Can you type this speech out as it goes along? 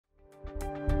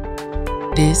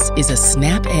This is a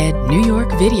SnapEd New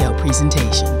York video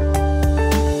presentation.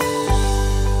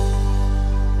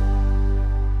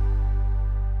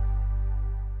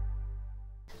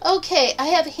 Okay, I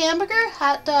have hamburger,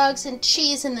 hot dogs, and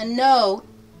cheese in the no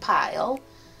pile.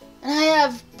 And I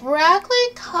have broccoli,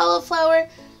 cauliflower,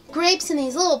 grapes, and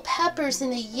these little peppers in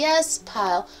the yes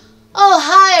pile. Oh,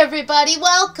 hi everybody,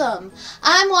 welcome.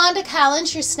 I'm Wanda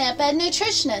Collins, your SnapEd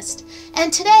nutritionist.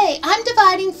 And today I'm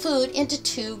dividing food into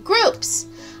two groups.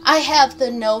 I have the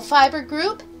no fiber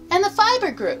group and the fiber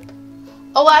group.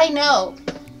 Oh, I know.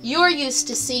 You're used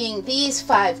to seeing these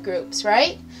 5 groups,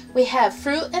 right? We have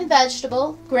fruit and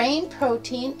vegetable, grain,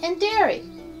 protein, and dairy.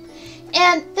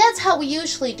 And that's how we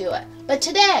usually do it. But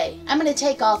today, I'm going to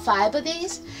take all 5 of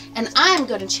these and I'm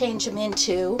going to change them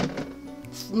into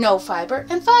no fiber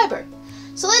and fiber.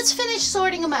 So let's finish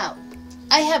sorting them out.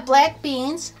 I have black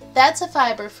beans, that's a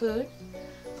fiber food.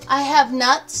 I have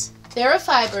nuts, they're a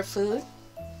fiber food.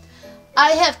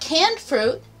 I have canned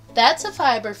fruit, that's a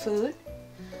fiber food.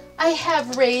 I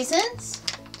have raisins,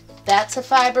 that's a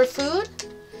fiber food.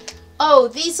 Oh,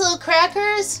 these little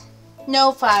crackers,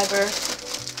 no fiber.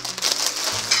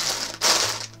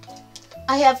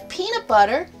 I have peanut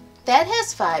butter, that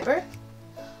has fiber.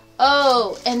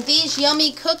 Oh, and these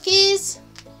yummy cookies,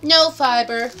 no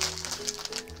fiber.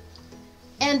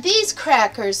 And these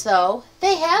crackers, though,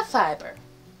 they have fiber.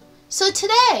 So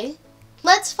today,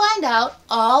 let's find out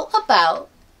all about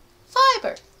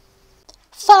fiber.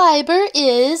 Fiber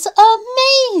is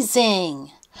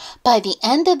amazing! By the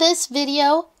end of this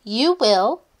video, you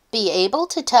will be able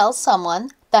to tell someone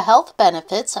the health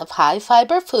benefits of high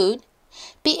fiber food,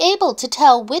 be able to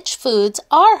tell which foods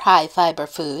are high fiber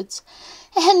foods,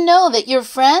 and know that your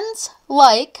friends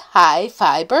like high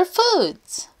fiber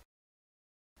foods.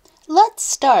 Let's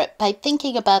start by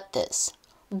thinking about this.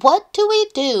 What do we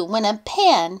do when a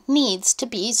pan needs to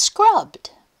be scrubbed?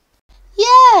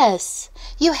 Yes,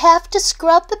 you have to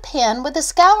scrub the pan with a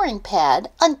scouring pad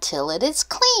until it is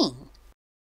clean.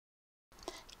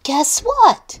 Guess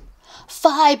what?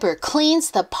 Fiber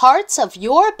cleans the parts of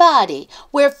your body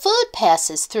where food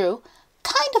passes through,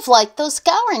 kind of like those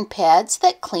scouring pads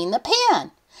that clean the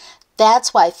pan.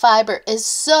 That's why fiber is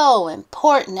so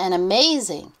important and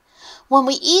amazing. When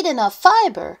we eat enough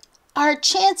fiber, our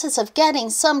chances of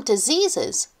getting some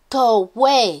diseases go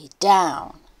way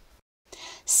down.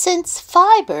 Since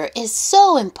fiber is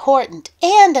so important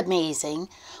and amazing,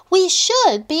 we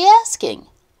should be asking,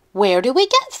 where do we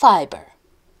get fiber?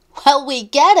 Well, we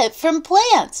get it from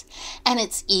plants, and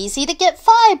it's easy to get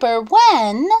fiber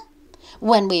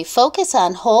when we focus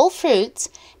on whole fruits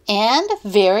and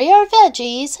vary our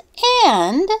veggies,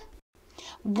 and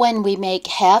when we make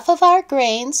half of our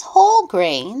grains whole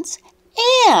grains,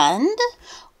 and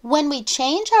when we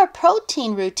change our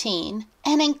protein routine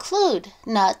and include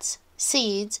nuts,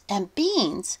 seeds, and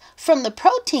beans from the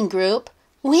protein group,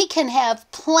 we can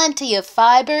have plenty of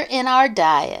fiber in our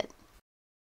diet.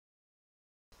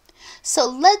 So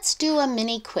let's do a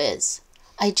mini quiz.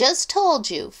 I just told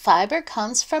you fiber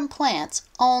comes from plants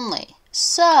only.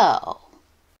 So,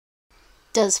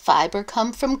 does fiber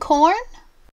come from corn?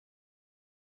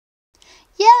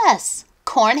 Yes,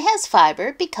 corn has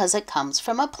fiber because it comes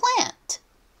from a plant.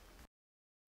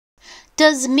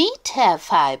 Does meat have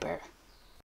fiber?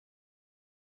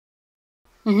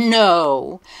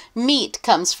 No, meat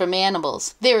comes from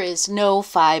animals. There is no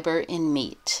fiber in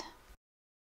meat.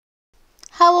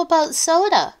 How about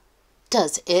soda?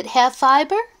 Does it have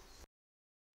fiber?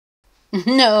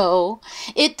 No,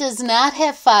 it does not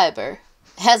have fiber.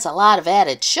 It has a lot of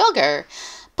added sugar,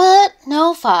 but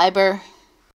no fiber.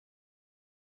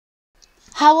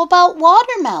 How about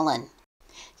watermelon?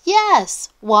 Yes,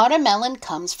 watermelon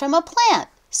comes from a plant,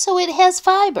 so it has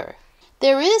fiber.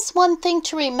 There is one thing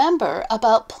to remember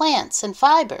about plants and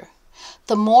fiber.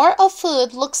 The more a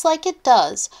food looks like it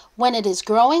does when it is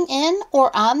growing in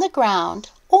or on the ground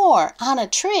or on a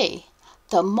tree,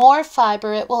 the more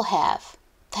fiber it will have.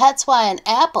 That's why an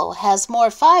apple has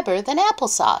more fiber than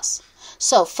applesauce.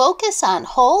 So focus on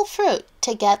whole fruit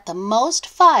to get the most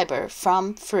fiber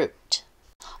from fruit.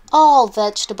 All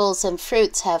vegetables and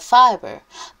fruits have fiber,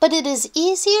 but it is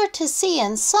easier to see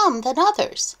in some than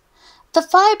others. The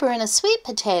fiber in a sweet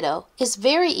potato is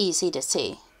very easy to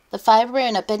see. The fiber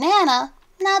in a banana,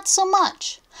 not so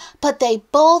much. But they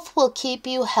both will keep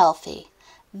you healthy.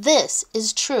 This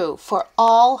is true for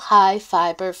all high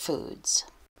fiber foods.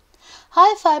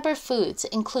 High fiber foods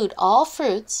include all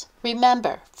fruits.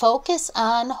 Remember, focus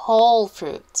on whole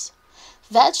fruits,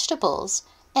 vegetables,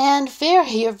 and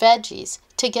vary your veggies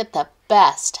to get the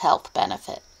best health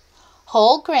benefit.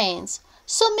 Whole grains,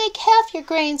 so make half your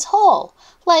grains whole,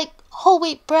 like whole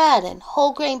wheat bread and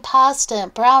whole grain pasta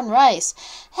and brown rice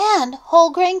and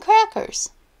whole grain crackers.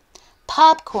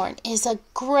 Popcorn is a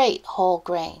great whole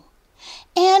grain.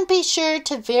 And be sure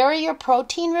to vary your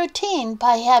protein routine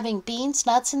by having beans,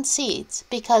 nuts, and seeds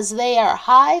because they are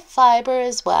high fiber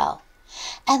as well.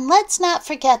 And let's not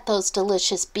forget those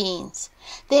delicious beans.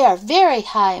 They are very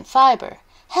high in fiber.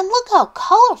 And look how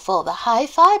colorful the high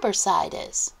fiber side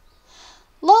is.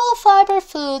 Low fiber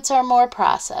foods are more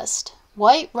processed.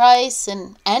 White rice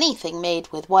and anything made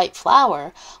with white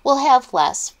flour will have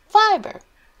less fiber.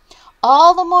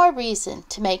 All the more reason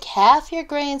to make half your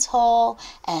grains whole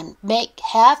and make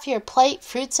half your plate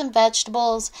fruits and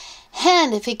vegetables.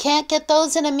 And if you can't get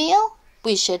those in a meal,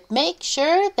 we should make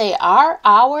sure they are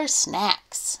our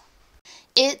snacks.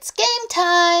 It's game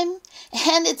time,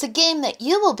 and it's a game that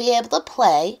you will be able to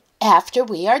play after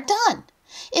we are done.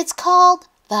 It's called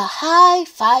the High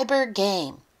Fiber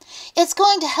Game. It's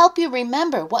going to help you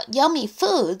remember what yummy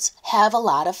foods have a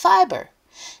lot of fiber.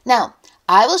 Now,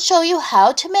 I will show you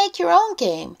how to make your own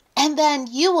game, and then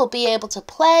you will be able to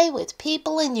play with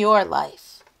people in your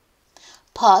life.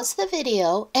 Pause the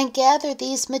video and gather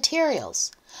these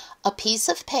materials: a piece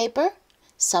of paper,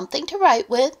 something to write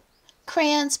with,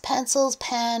 crayons, pencils,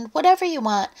 pen, whatever you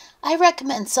want. I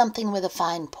recommend something with a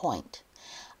fine point.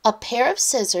 A pair of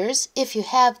scissors, if you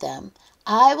have them.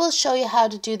 I will show you how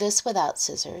to do this without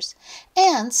scissors.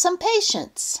 And some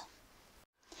patience.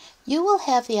 You will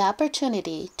have the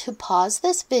opportunity to pause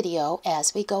this video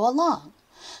as we go along.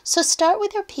 So start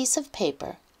with your piece of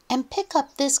paper and pick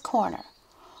up this corner.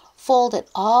 Fold it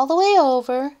all the way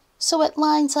over so it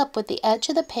lines up with the edge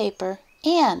of the paper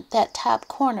and that top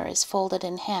corner is folded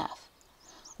in half.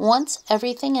 Once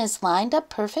everything is lined up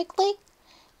perfectly,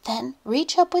 then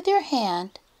reach up with your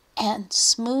hand and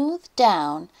smooth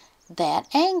down that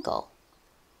angle.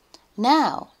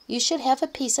 Now you should have a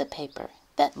piece of paper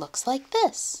that looks like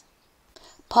this.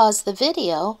 Pause the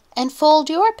video and fold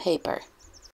your paper.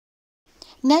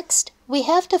 Next, we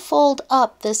have to fold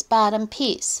up this bottom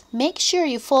piece. Make sure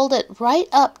you fold it right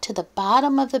up to the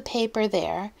bottom of the paper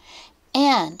there,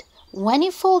 and when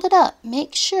you fold it up,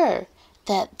 make sure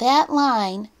that that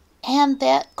line and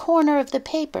that corner of the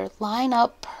paper line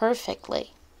up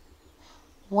perfectly.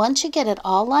 Once you get it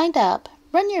all lined up,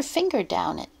 run your finger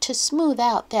down it to smooth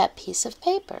out that piece of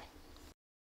paper.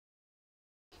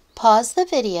 Pause the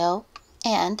video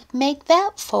and make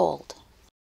that fold.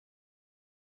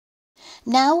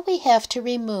 Now we have to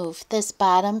remove this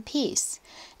bottom piece,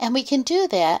 and we can do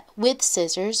that with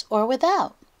scissors or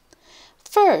without.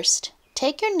 First,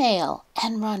 take your nail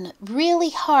and run really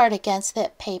hard against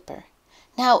that paper.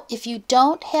 Now, if you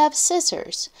don't have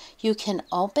scissors, you can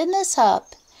open this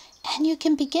up and you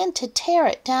can begin to tear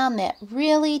it down that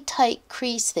really tight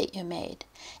crease that you made,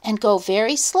 and go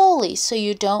very slowly so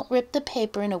you don't rip the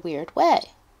paper in a weird way.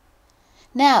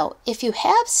 Now, if you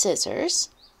have scissors,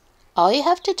 all you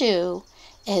have to do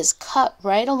is cut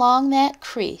right along that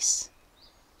crease,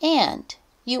 and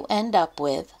you end up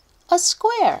with a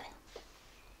square.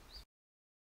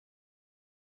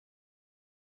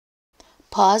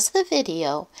 Pause the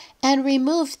video and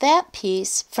remove that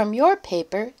piece from your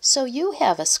paper so you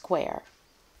have a square.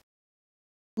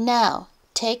 Now,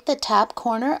 take the top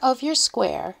corner of your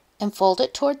square and fold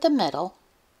it toward the middle.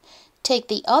 Take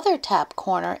the other top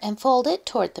corner and fold it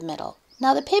toward the middle.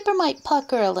 Now the paper might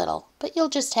pucker a little, but you'll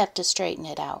just have to straighten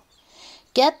it out.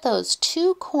 Get those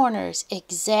two corners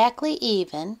exactly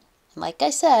even, and like I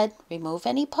said, remove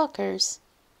any puckers,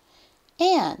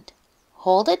 and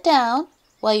hold it down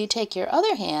while you take your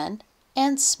other hand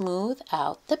and smooth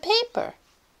out the paper.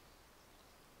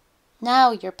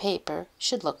 Now your paper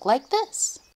should look like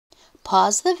this.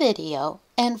 Pause the video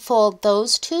and fold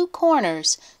those two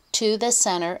corners to the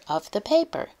center of the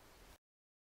paper.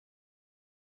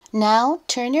 Now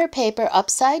turn your paper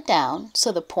upside down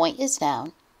so the point is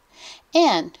down,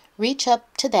 and reach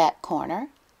up to that corner.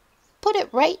 Put it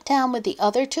right down with the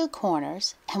other two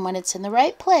corners, and when it's in the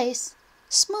right place,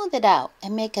 smooth it out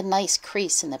and make a nice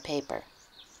crease in the paper.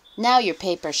 Now your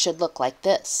paper should look like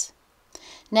this.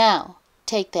 Now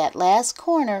take that last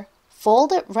corner,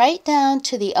 fold it right down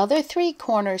to the other three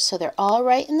corners so they're all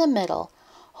right in the middle.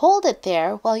 Hold it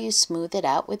there while you smooth it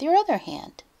out with your other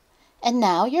hand. And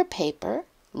now your paper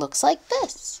looks like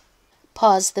this.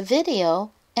 Pause the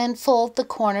video and fold the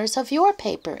corners of your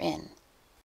paper in.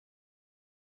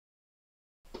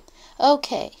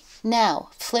 Okay, now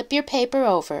flip your paper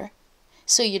over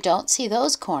so you don't see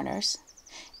those corners.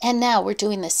 And now we're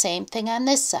doing the same thing on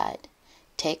this side.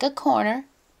 Take a corner,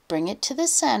 bring it to the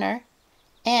center,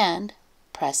 and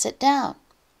press it down.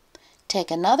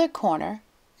 Take another corner,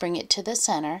 bring it to the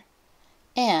center,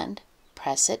 and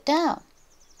press it down.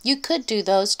 You could do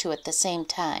those two at the same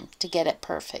time to get it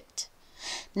perfect.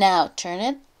 Now turn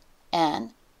it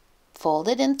and fold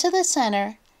it into the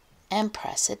center and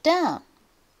press it down.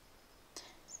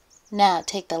 Now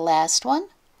take the last one,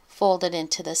 fold it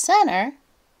into the center,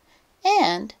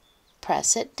 and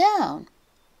press it down.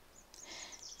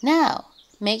 Now,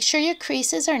 make sure your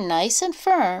creases are nice and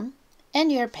firm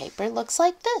and your paper looks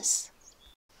like this.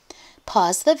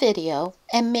 Pause the video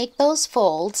and make those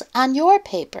folds on your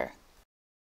paper.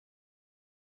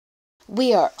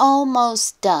 We are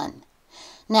almost done.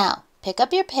 Now, pick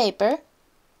up your paper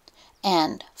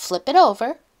and flip it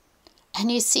over.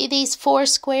 And you see these 4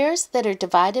 squares that are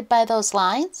divided by those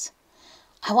lines?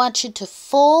 I want you to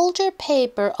fold your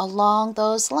paper along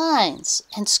those lines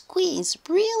and squeeze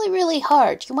really, really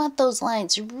hard. You want those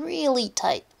lines really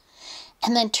tight.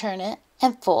 And then turn it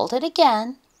and fold it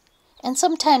again. And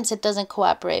sometimes it doesn't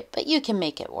cooperate, but you can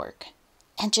make it work.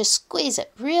 And just squeeze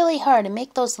it really hard and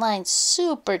make those lines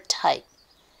super tight.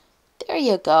 There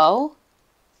you go.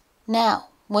 Now,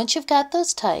 once you've got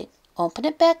those tight, open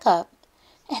it back up,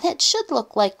 and it should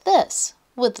look like this,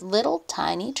 with little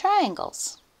tiny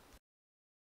triangles.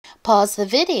 Pause the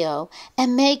video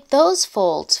and make those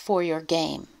folds for your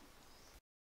game.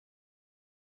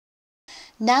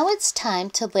 Now it's time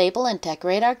to label and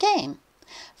decorate our game.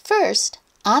 First,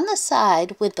 on the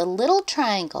side with the little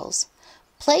triangles,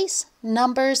 place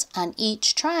numbers on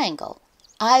each triangle.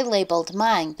 I labeled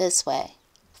mine this way.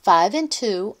 5 and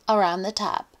 2 are on the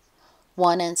top.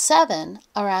 1 and 7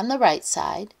 are on the right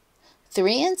side.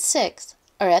 3 and 6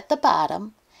 are at the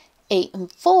bottom. 8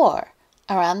 and 4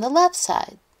 are on the left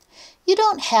side. You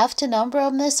don't have to number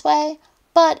them this way,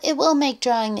 but it will make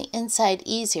drawing the inside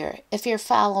easier if you're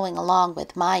following along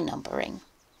with my numbering.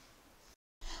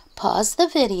 Pause the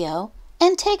video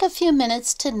and take a few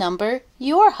minutes to number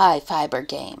your high fiber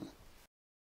game.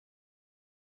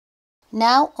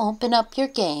 Now open up your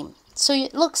game so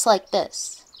it looks like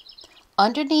this.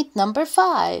 Underneath number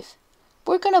 5,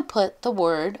 we're going to put the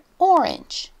word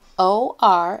orange,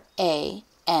 O-R-A-N-G-E,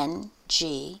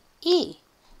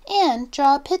 and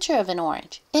draw a picture of an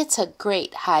orange. It's a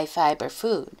great high fiber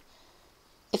food.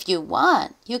 If you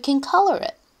want, you can color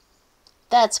it.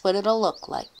 That's what it'll look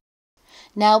like.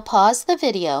 Now pause the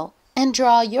video and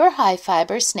draw your high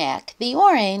fiber snack, the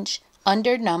orange,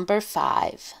 under number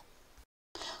 5.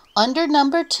 Under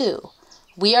number 2,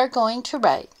 we are going to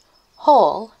write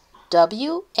whole,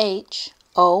 W-H-O-L-E,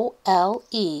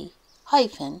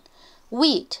 hyphen,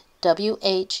 wheat,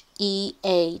 W-H-E-A-T,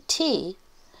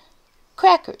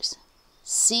 crackers,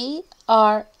 C-R-A-C-K-E-R-S.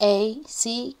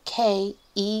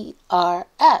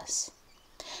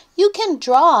 You can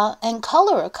draw and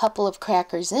color a couple of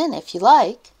crackers in if you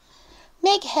like.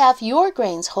 Make half your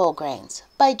grains whole grains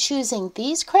by choosing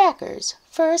these crackers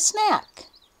for a snack.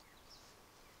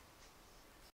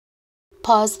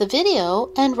 Pause the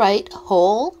video and write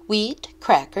whole wheat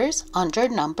crackers under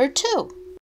number 2.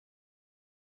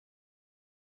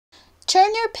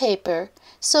 Turn your paper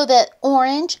so that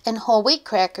orange and whole wheat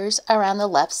crackers are on the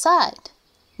left side.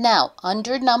 Now,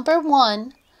 under number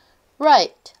 1,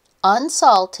 write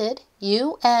unsalted,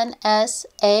 U-N-S-A-L-T-E-D,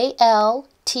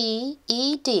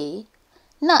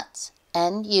 nuts,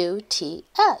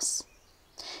 N-U-T-S.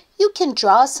 You can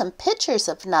draw some pictures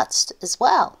of nuts as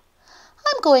well.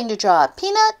 I'm going to draw a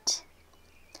peanut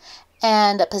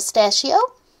and a pistachio,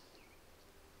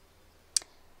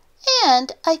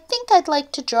 and I think I'd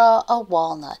like to draw a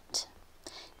walnut.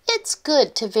 It's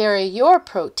good to vary your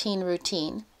protein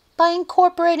routine by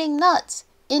incorporating nuts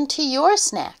into your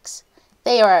snacks.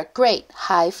 They are a great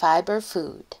high fiber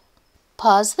food.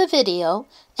 Pause the video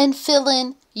and fill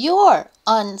in your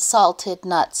unsalted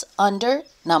nuts under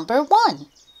number 1.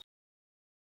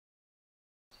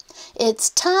 It's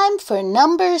time for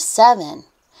number 7,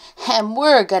 and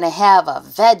we're going to have a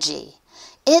veggie.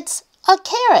 It's a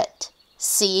carrot,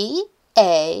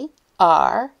 C-A-R-R-O-T.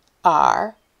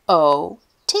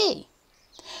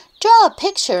 Draw a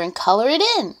picture and color it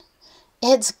in.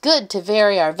 It's good to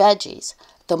vary our veggies.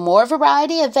 The more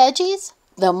variety of veggies,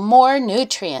 the more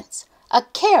nutrients. A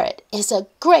carrot is a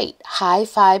great high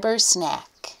fiber snack.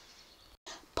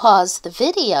 Pause the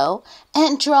video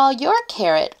and draw your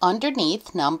carrot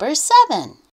underneath number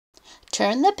 7.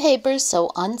 Turn the paper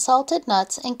so unsalted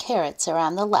nuts and carrots are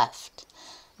on the left.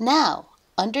 Now,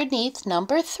 underneath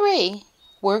number 3,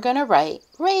 we're going to write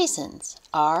raisins,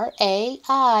 R-A-I-S-I-N-S.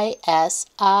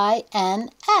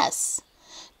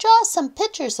 Draw some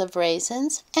pictures of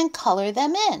raisins and color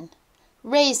them in.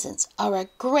 Raisins are a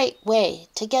great way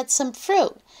to get some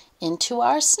fruit into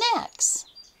our snacks.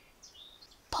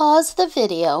 Pause the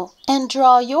video and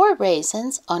draw your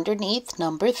raisins underneath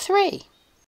number 3.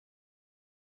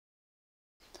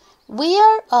 we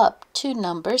are up to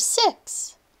number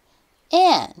 6.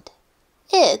 And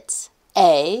it's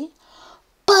a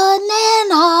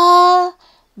banana.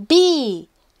 B-A-N-A-N-A.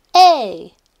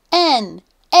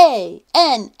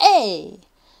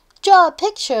 Draw a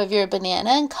picture of your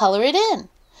banana and color it in.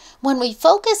 When we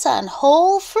focus on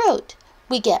whole fruit,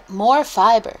 we get more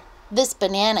fiber. This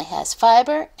banana has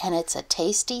fiber and it's a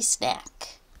tasty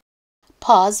snack.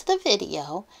 Pause the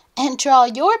video and draw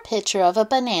your picture of a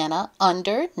banana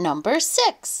under number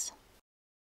 6.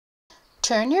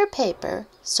 Turn your paper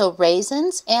so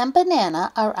raisins and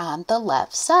banana are on the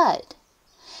left side.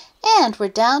 And we're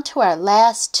down to our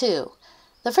last 2.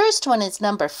 The first one is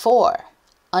number 4.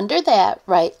 Under that,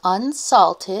 write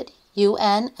unsalted,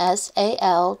 U-N-S-A-L-T-E-D,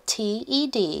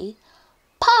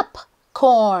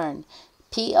 popcorn,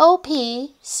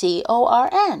 P-O-P-C-O-R-N.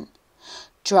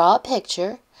 Draw a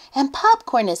picture, and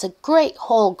popcorn is a great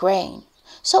whole grain.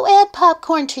 So add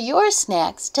popcorn to your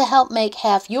snacks to help make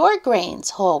half your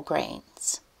grains whole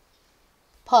grains.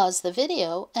 Pause the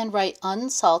video and write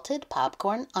unsalted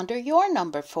popcorn under your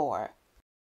number 4.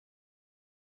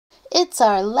 It's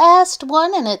our last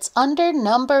one and it's under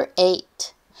number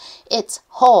 8. It's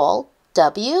whole,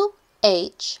 W-H-O-L-E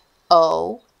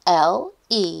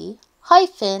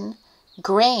hyphen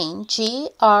grain,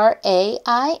 G-R-A-I-N,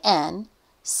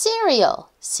 cereal,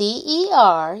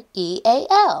 C-E-R-E-A-L.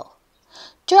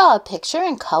 Draw a picture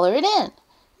and color it in.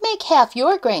 Make half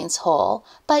your grains whole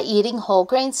by eating whole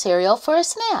grain cereal for a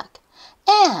snack.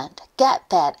 And get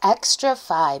that extra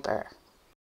fiber.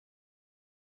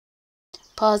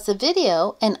 Pause the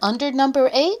video and under number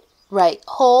 8, write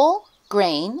whole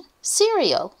grain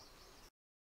cereal.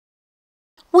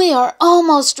 We are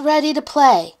almost ready to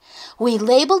play. We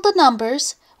labeled the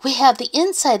numbers. We have the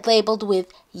inside labeled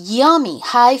with yummy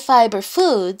high fiber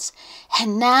foods.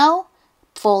 And now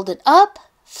fold it up,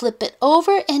 flip it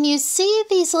over, and you see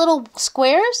these little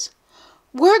squares?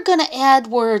 We're going to add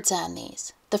words on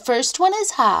these. The first one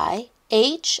is high,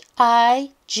 H-I-G-H.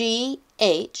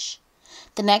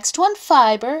 The next one,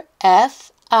 fiber, F-I-B-E-R.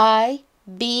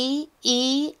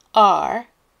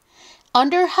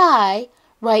 Under high,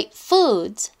 write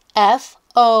foods, F-O-O-D-S.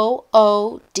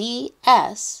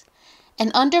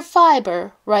 And under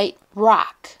fiber, write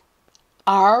rock,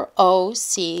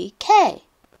 R-O-C-K.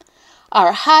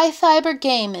 Our high fiber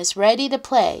game is ready to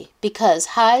play because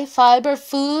high fiber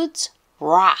foods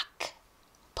rock.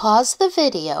 Pause the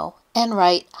video and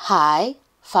write high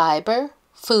fiber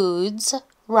foods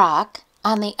rock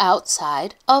on the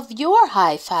outside of your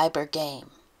high fiber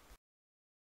game.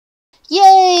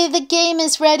 Yay! The game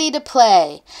is ready to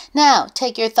play. Now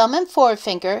take your thumb and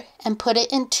forefinger and put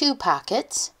it in 2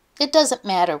 pockets. It doesn't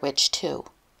matter which 2.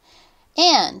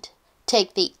 And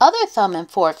take the other thumb and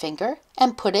forefinger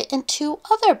and put it in 2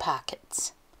 other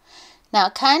pockets. Now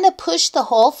kind of push the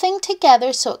whole thing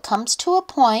together so it comes to a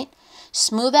point.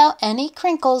 Smooth out any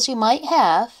crinkles you might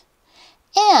have.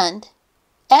 And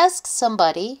ask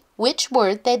somebody which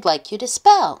word they'd like you to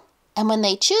spell. And when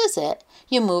they choose it,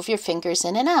 you move your fingers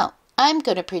in and out. I'm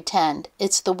going to pretend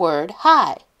it's the word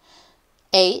high.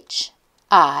 H-I-G-H.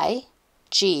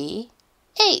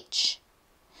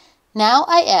 Now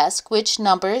I ask which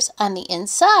numbers on the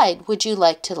inside would you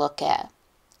like to look at?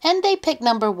 And they pick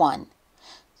number 1.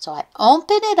 So I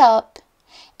open it up,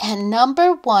 and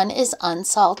number 1 is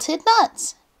unsalted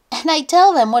nuts. And I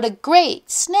tell them what a great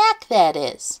snack that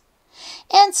is.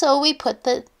 And so we put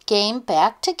the game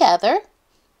back together.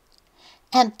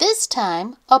 And this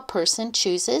time, a person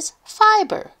chooses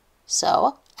fiber.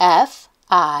 So, F-I-B-E-R.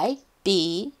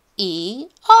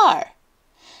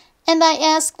 And I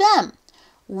ask them,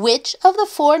 which of the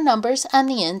 4 numbers on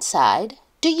the inside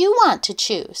do you want to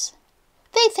choose?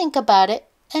 They think about it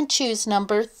and choose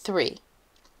number 3.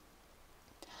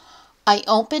 I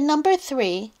open number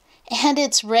 3, and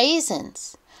it's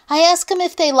raisins. I ask them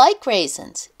if they like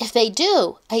raisins. If they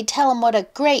do, I tell them what a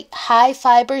great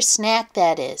high-fiber snack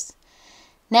that is.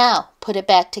 Now, put it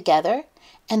back together,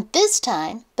 and this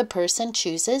time the person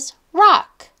chooses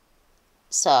rock.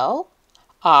 So,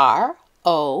 R-O-C-K.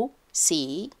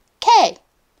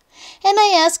 And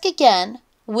I ask again,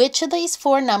 which of these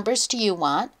 4 numbers do you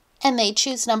want? And they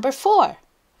choose number 4.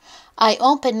 I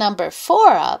open number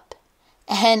 4 up,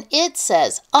 and it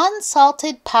says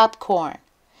unsalted popcorn.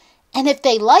 And if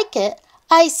they like it,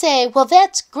 I say, well,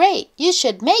 that's great. You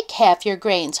should make half your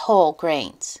grains whole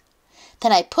grains.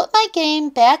 Then I put my game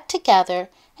back together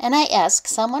and I ask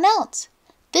someone else.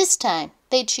 This time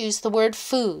they choose the word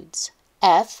foods,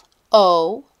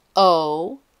 F-O-O-D-S.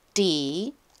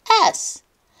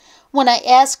 When I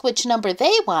ask which number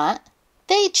they want,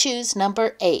 they choose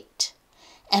number 8.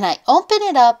 And I open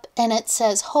it up and it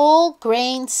says whole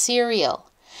grain cereal.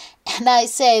 And I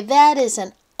say that is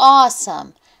an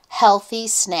awesome, healthy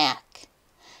snack.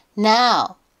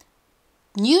 Now,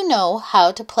 you know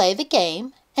how to play the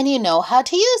game and you know how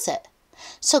to use it.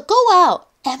 So go out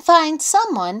and find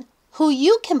someone who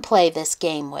you can play this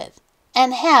game with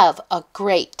and have a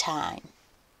great time.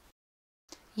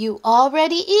 You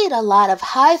already eat a lot of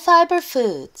high-fiber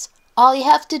foods. All you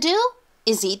have to do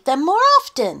is eat them more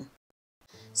often.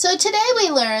 So today we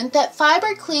learned that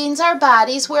fiber cleans our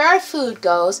bodies where our food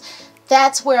goes.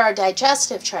 That's where our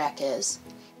digestive tract is.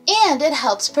 And it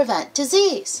helps prevent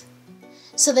disease.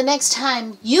 So the next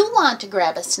time you want to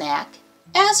grab a snack,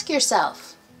 ask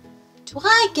yourself, do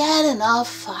I get enough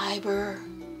fiber?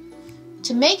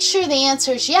 To make sure the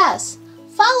answer is yes,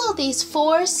 follow these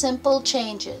 4 simple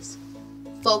changes.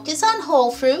 Focus on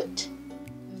whole fruit,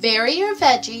 vary your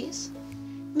veggies,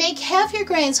 make half your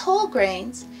grains whole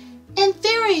grains, and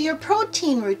vary your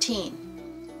protein routine.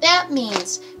 That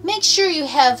means make sure you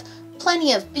have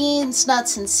plenty of beans,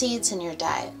 nuts, and seeds in your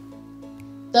diet.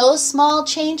 Those small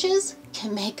changes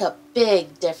can make a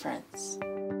big difference.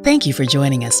 Thank you for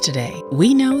joining us today.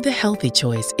 We know the healthy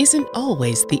choice isn't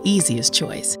always the easiest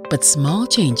choice, but small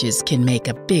changes can make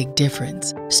a big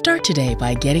difference. Start today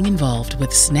by getting involved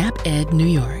with SNAP-Ed New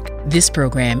York. This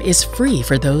program is free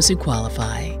for those who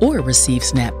qualify or receive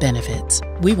SNAP benefits.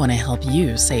 We want to help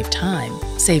you save time,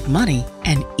 save money,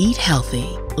 and eat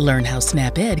healthy. Learn how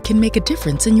SNAP-Ed can make a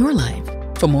difference in your life.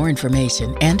 For more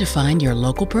information and to find your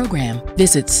local program,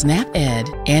 visit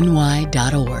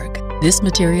snapedny.org. This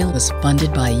material is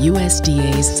funded by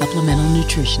USDA's Supplemental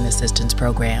Nutrition Assistance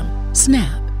Program.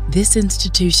 SNAP. This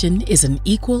institution is an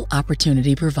equal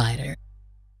opportunity provider.